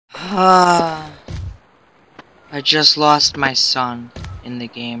I just lost my son in the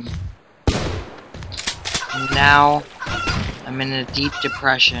game. And now, I'm in a deep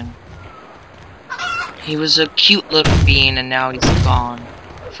depression. He was a cute little bean and now he's gone.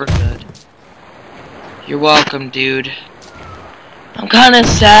 For good. You're welcome, dude. I'm kinda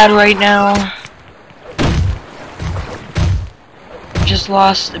sad right now. Just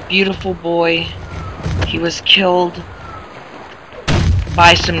lost a beautiful boy. He was killed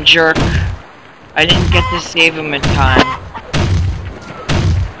by some jerk. I didn't get to save him in time.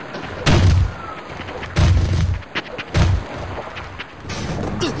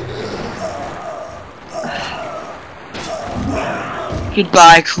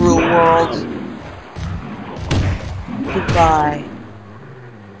 Goodbye, cruel world. Goodbye.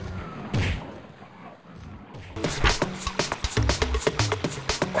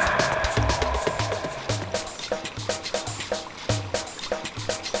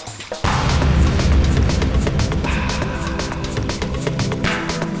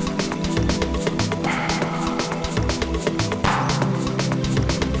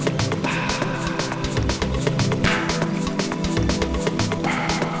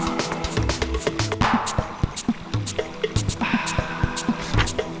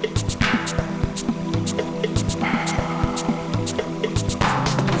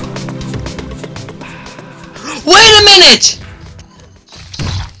 Wait a minute!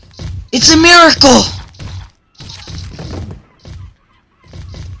 It's a miracle!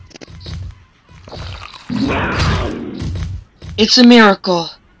 It's a miracle.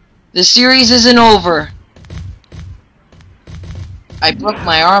 The series isn't over. I broke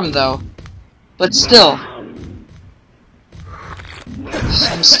my arm though. But still.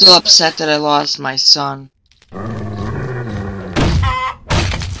 I'm still upset that I lost my son.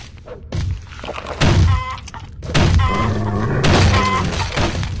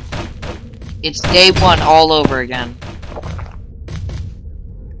 It's day one all over again.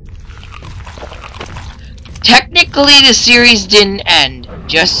 Technically, the series didn't end,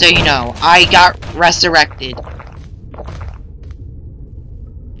 just so you know. I got resurrected.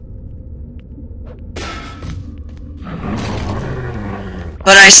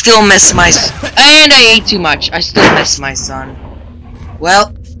 But I still miss my and I ate too much. I still miss my son.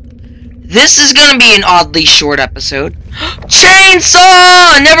 Well, this is gonna be an oddly short episode.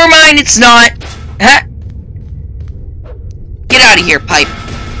 Chainsaw! Never mind, it's not. Huh? Get out of here, pipe.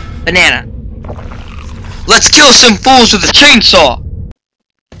 Banana. Let's kill some fools with a chainsaw!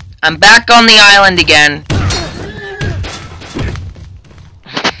 I'm back on the island again.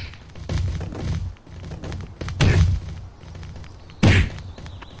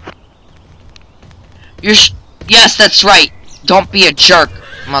 Yes, that's right. Don't be a jerk,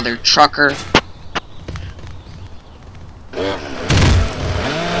 mother trucker.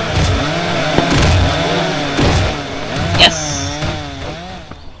 Yes.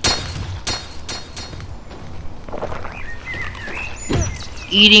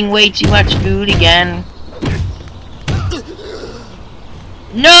 Eating way too much food again.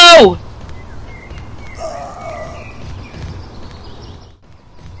 No!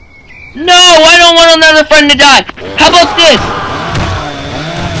 No, I don't want another friend to die. How about this?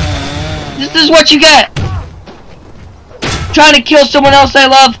 This is what you get. Trying to kill someone else I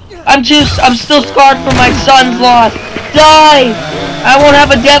love. I'm still scarred from my son's loss. Die! I won't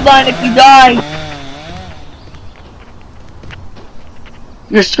have a deadline if you die.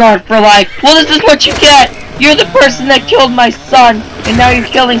 You're scarred for life. Well, this is what you get. You're the person that killed my son, and now you're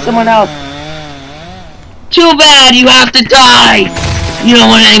killing someone else. Too bad you have to die. You don't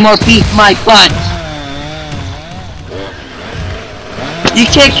want any more beef in my butt. You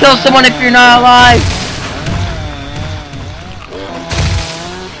can't kill someone if you're not alive.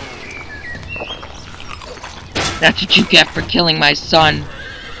 That's what you get for killing my son.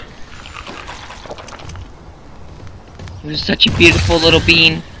 He was such a beautiful little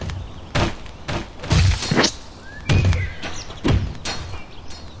bean.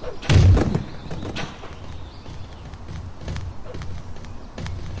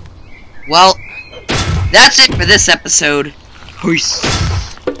 Well, that's it for this episode. Peace.